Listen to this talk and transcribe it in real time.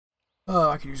Oh,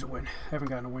 I could use a win. I haven't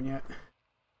gotten a win yet.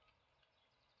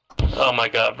 Oh my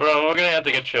god, bro, we're gonna have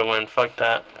to get you a win. Fuck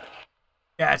that.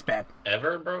 Yeah, it's bad.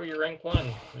 Ever, bro? You're rank 1. What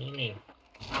do you mean?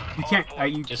 You can't.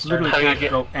 You Just literally started- can't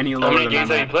go any How lower many than games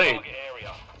have you that. played?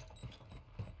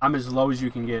 I'm as low as you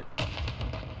can get.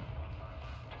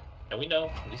 Yeah, we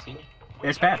know. We see.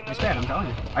 It's bad. It's bad. I'm telling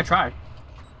you. I try.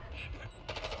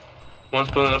 One's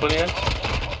pulling up on you.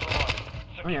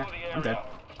 Oh yeah, I'm dead.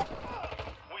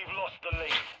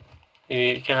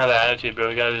 You can't have that attitude, bro.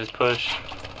 You gotta just push.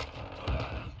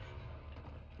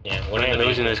 Yeah, We're not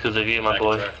losing this because of you, my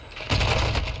boy.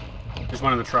 There's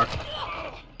one in the truck.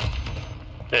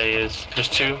 There he is. There's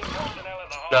two.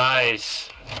 Nice.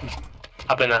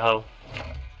 Hop in that hoe.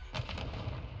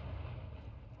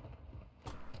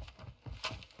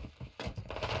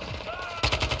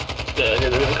 Yeah,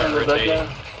 they're coming from the back,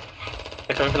 yeah.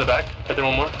 They're coming from the back. Hit there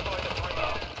one more.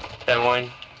 Yeah,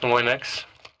 one next.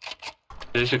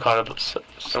 At least we caught up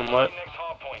somewhat.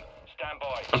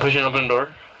 I'm pushing open the door.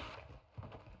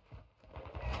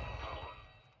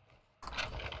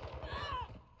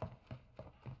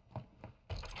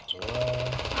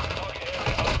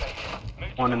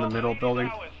 One in the middle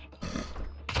building.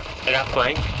 I got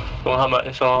flank.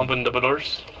 Someone open double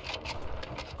doors.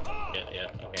 Yeah,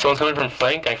 okay. Someone's coming from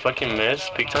flank. I fucking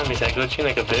missed. Big time. He's glitching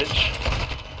like a bitch.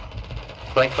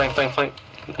 Flank.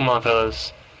 Come on,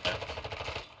 fellas.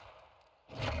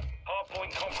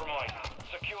 Hardpoint compromised.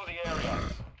 Secure the area.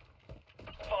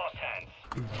 Fast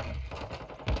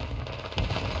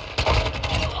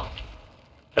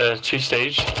hands. Two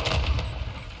stage.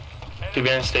 Two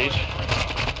behind stage.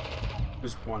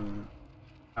 There's one.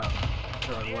 Oh,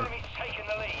 there I The were. enemy's taking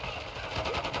the lead.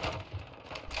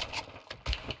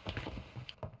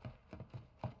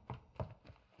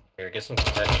 Here, get some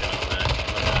protection on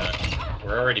that.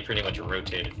 We're already pretty much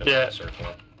rotated for Yeah. the circle.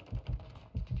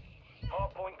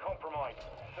 Hardpoint compromised.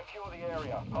 Secure the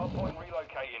area. Hardpoint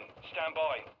relocating. Stand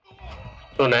by.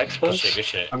 Go next, Good folks. shit, good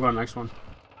shit. I'm going next one.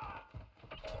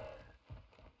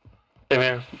 Hey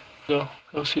man, go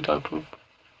see dog poop.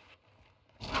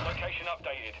 Location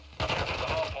updated. Capture the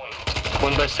hardpoint.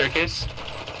 One by staircase.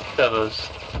 Fellas.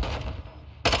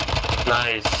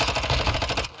 Nice.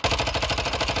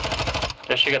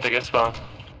 Yeah, she got the good spawn.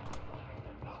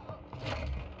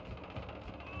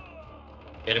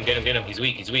 Get him. He's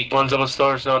weak. One double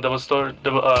stairs,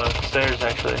 stairs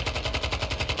actually.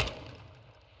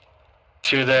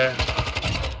 Two there.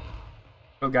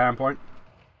 Good guy on point.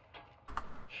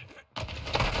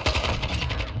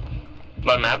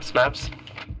 By maps.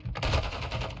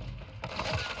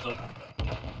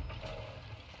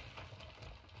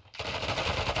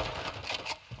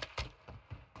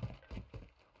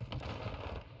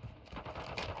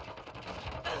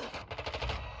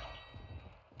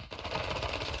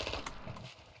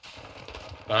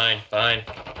 Fine.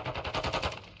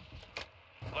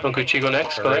 Okay, Chi, go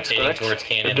next. Go next. Towards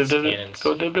cannons.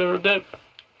 Go dip.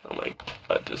 Oh my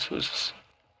god, this was.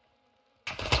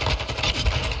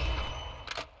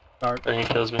 Start. And he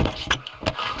kills me.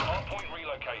 Hardpoint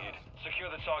relocated. Secure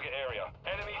the target area.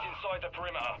 Enemies inside the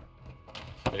perimeter.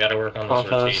 We gotta work on Come those on,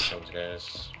 fellas. rotations,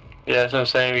 guys. Yeah, that's what I'm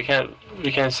saying.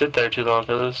 We can't sit there too long,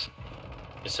 fellas.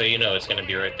 Just so you know, it's gonna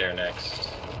be right there next.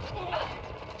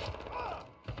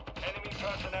 Enemy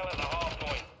personnel at the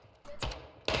hardpoint.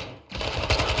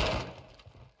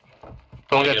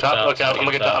 Someone get Get top. top, Okay, I'm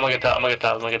gonna get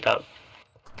top.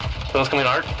 Someone's coming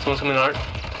hard.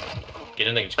 Get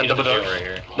in the And double jail doors. right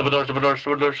here. Double doors.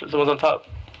 Someone's on top.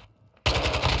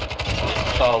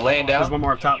 Oh, laying There's down. one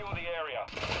more up top. Secure the area.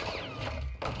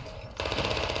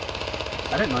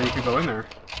 I didn't know you could go in there.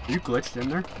 You glitched in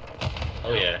there?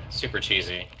 Oh yeah, super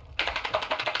cheesy.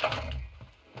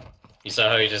 You saw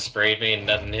how he just sprayed me and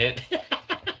nothing hit? I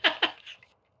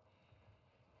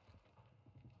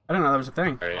didn't know that was a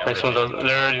thing. Alright, I'm Next ready. one's on.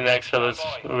 They're already next, fellas.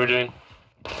 What we're doing?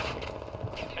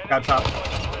 Got top.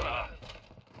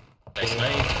 Nice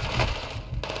night.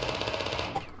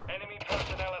 Enemy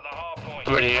personnel at the hardpoint.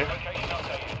 I'm ready here. Location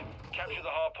updated. Capture the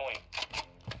hardpoint.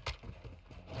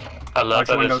 I love Watch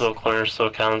that this windows. little corner still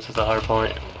counts as a hard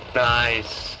point.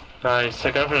 Nice. They're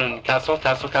coming from castle.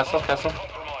 Compromised. Secure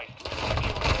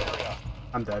the area.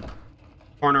 I'm dead.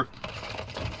 Corner.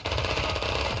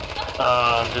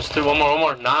 Just do one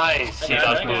more. Nice. See,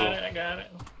 that's cool. I got it.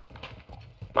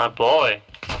 My boy.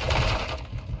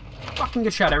 Fucking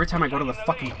get shot every time I go to the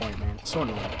fucking point, man. It's so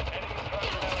annoying. Enemy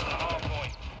personnel at the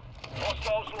hardpoint.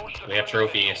 Hostiles launched a We have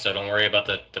trophy, so don't worry about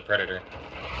the predator.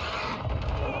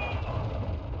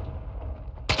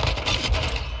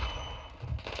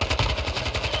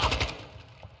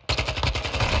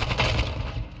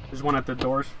 There's one at the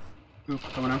doors. Ooh,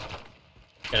 coming in.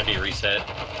 Gonna be reset.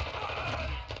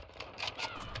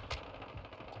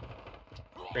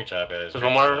 Great job, guys. There's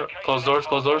one more. Close doors,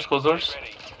 close doors, close doors.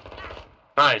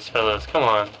 Nice, fellas. Come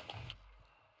on.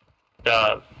 Good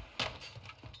job.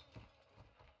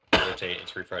 Rotate,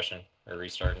 it's refreshing. Or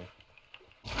restarting.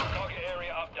 Target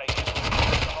area updated.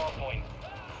 The hard point.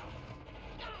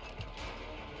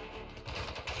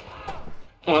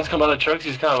 One's coming out of the trucks.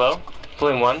 He's kind of low.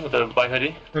 Pulling one with a white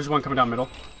hoodie. There's one coming down middle.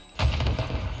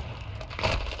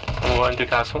 And one to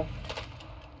castle.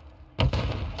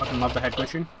 Fucking love the head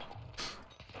glitching.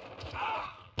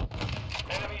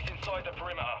 Enemies inside the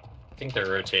perimeter. I think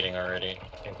they're rotating already.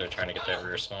 I think they're trying to get that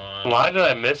rear spawn. Why did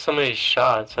I miss so many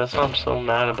shots? That's what I'm so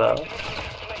mad about. Stay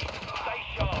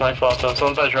sharp. My fault though.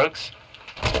 Someone's by trucks.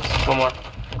 Yes, one more.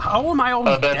 How am I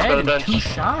always bench, dead in bench. 2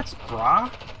 shots,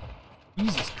 brah?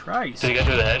 Jesus Christ. Did you get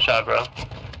through the headshot, bro?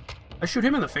 I shoot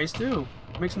him in the face too.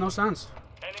 Makes no sense.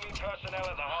 Enemy personnel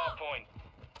at the hard point.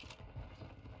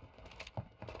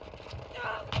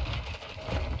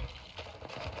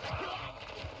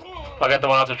 I got the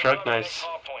one off the truck. Nice.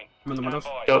 Hard point. I'm in the windows.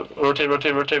 Yo, rotate,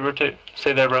 rotate, rotate, rotate.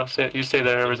 Stay there, bro. You stay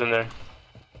there. Whoever's in there.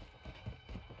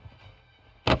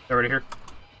 They're already here.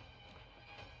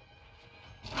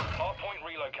 Hard point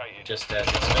relocated. Just as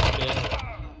expected.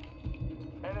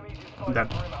 Enemies I'm inside dead.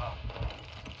 the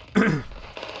perimeter.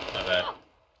 My bad.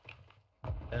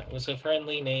 That was a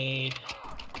friendly nade.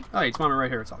 Oh, it's mama right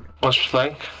here. It's all good. One's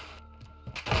flank.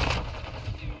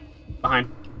 Behind.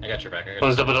 I got your back. I got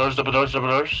One's your double doors, double doors, double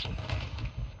doors.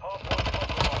 Hard point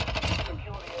compromised.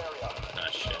 Secure the area. Ah,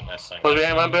 shit. That's like. One's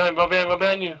behind, one behind, one behind, one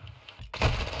behind you.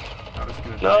 I was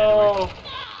gonna die anyway. No.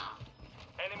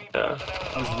 Enemy Yeah. personnel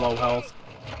at I was the low health.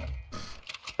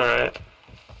 Alright.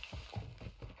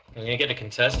 I'm gonna get a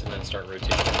contest and then start rotating.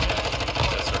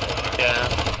 Yeah.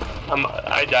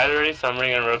 I died already, so I'm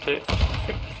really gonna rotate.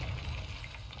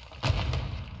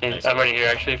 And Nice. I'm already here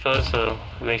actually, fellas, so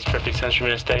it makes perfect sense for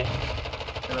me to stay.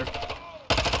 Taylor.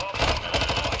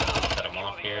 Cut him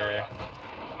off here.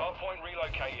 hard point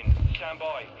relocating. Stand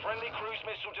by. Friendly cruise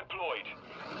missile deployed.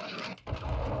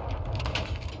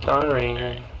 Sorry.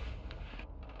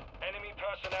 Enemy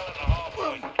personnel at the hard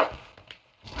point.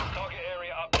 Target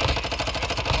area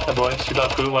updated. Hey boys, you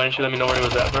got food, why didn't you let me know where he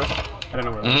was at, bro? I don't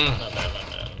know where it was. Not bad, not bad.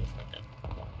 Okay.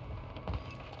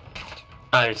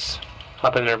 Nice.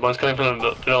 Hop in there. One's coming from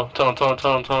the tunnel.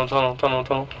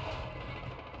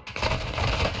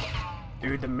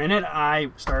 Dude, the minute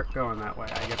I start going that way,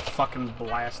 I get fucking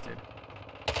blasted.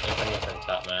 They're coming from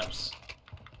top maps.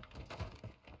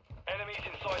 Enemies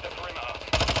inside the perimeter.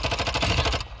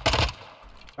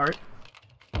 Alright.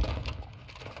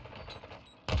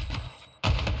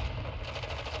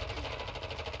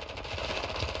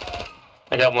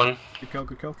 I got one. Good kill,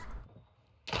 good kill.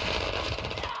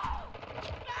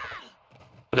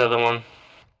 The other one.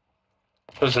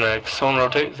 Who's next? Someone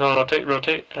rotate,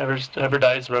 rotate. Whoever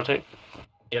dies, rotate.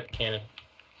 Yep, cannon.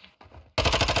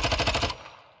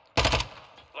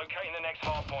 Locating the next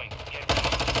hard point. Get ready.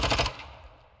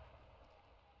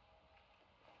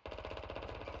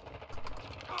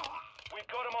 We've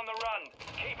got him on the run.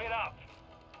 Keep it up.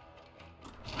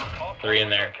 Hard point 3 in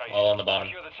there, relocated. all on the bottom.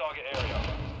 Secure the target area.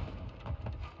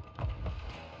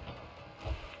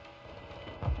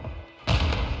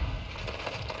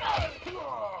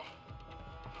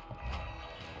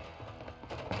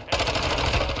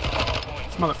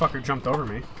 This motherfucker jumped over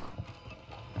me.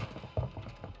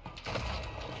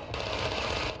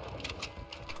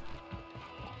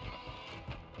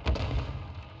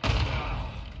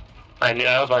 I knew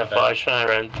that was my fault. I should have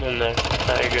ran in there.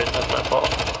 No, you're good. That's my fault.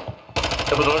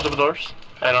 Double doors.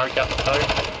 And our cap color.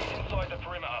 Inside the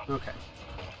perimeter. Okay.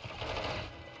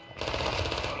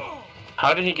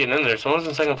 How did he get in there? Someone's on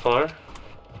the second floor.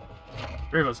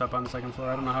 3 of us up on the 2nd floor.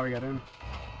 I don't know how we got in.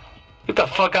 Get the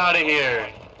fuck out of here!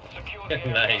 Secure the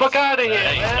area. Nice. Fuck outta here,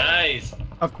 nice, man. Nice.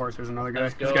 Of course, there's another guy.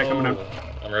 Let's There's a guy coming in. go.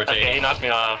 I'm Okay, rotating. he knocked me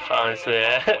off, honestly.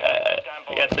 I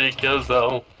got 3 kills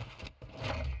though.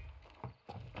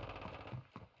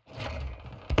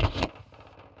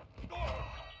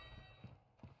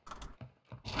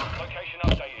 Location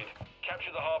updated.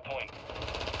 Capture the hard point.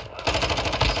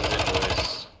 This is it,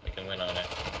 boys. We can win on it.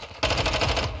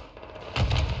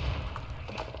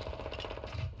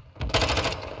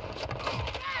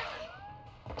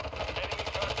 Enemy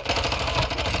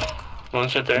personnel. One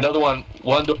shit there. Another one.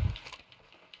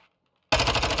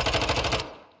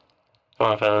 Come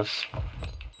on, fellas.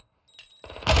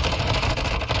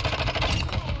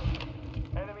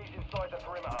 Enemies inside the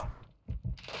perimeter.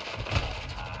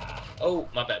 Oh,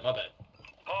 my bad, my bad.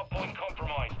 Hard point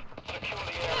compromised. Secure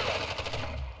the area.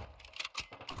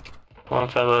 Come on,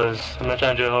 fellas. I'm not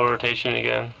trying to do a whole rotation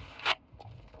again.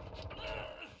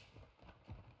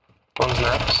 One's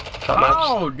next. Top maps.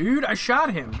 Oh, dude, I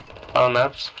shot him. On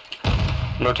maps.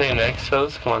 Rotating next,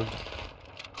 fellas. Come on.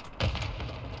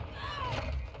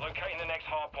 Locating the next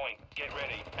hard point. Get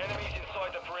ready. Enemies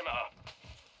inside the perimeter.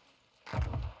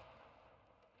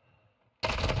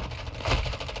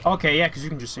 Okay, yeah, because you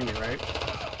can just see me, right?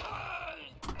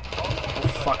 No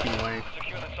fucking way.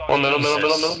 Secure the target. One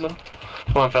middle.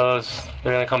 Come on, fellas.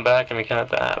 They're gonna come back and we can't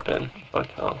let that happen. Fuck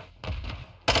hell.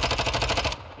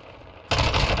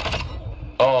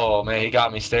 Oh man, he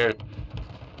got me stared.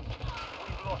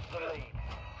 We've lost the lead.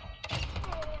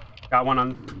 Got one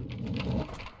on.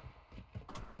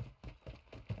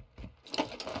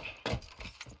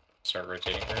 Start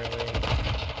rotating early.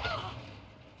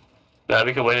 Nah,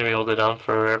 we could wait and we hold it down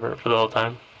forever, for the whole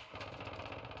time.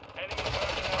 Enemy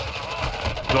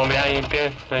personnel. Going behind you,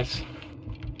 Pierre. Nice.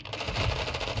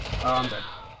 Oh, I'm dead.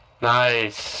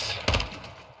 Nice.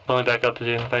 Pulling back up to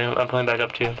you. I'm pulling back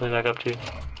up to you.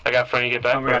 I got front, you get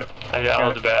back. Oh, we got it. I'll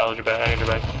hold your back. I got your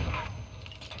back.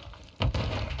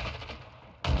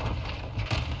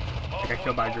 I got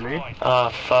killed by a grenade. Oh,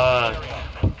 fuck.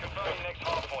 Confirming next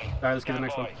hard point. Alright, let's get the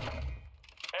next one.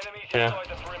 Enemies Yeah. inside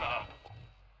the perimeter.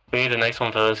 We need the next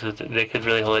one, fellas, because they could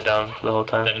really hold it down for the whole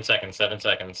time. 7 seconds, 7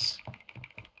 seconds.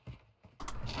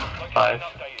 Location 5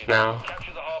 updated. now.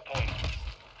 Capture the hard point.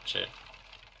 Shit.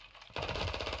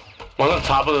 One's on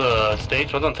top of the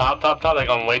stage. One's on top, like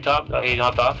on way top. He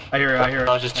hopped off. I hear it.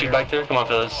 I was just two back there. Come on,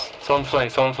 fellas. Someone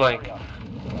flank.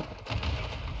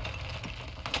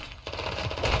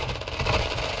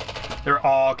 They're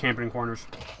all camping in corners.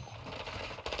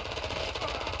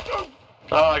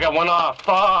 Oh, I got one off.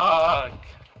 Fuck.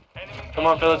 Enemy Come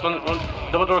on, fellas. One,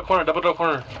 double door corner.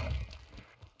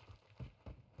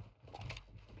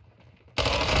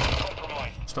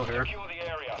 compromised. Still here. Secure the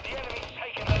area. The enemy's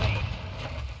taking the lead.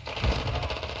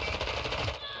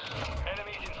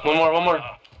 Enemies inside One more. the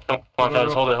perimeter. Come on,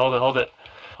 fellas.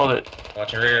 Hold it.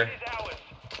 Watch your rear. It is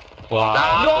ours.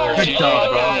 Wow. Good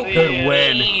job, bro. Good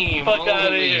win. Fuck out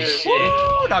of here.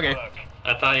 Woo, doggy.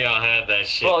 I thought y'all had that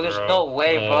shit, Bro, there's no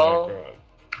way, bro. Oh, my God.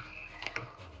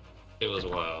 It was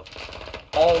wild.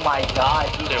 Oh my god,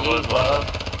 GG, It was bro. wild.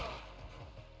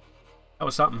 That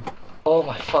was something. Oh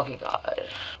my fucking god.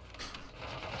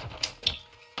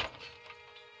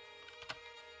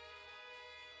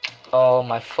 Oh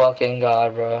my fucking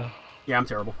god, bro. Yeah, I'm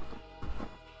terrible.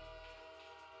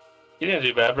 You didn't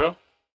do bad, bro.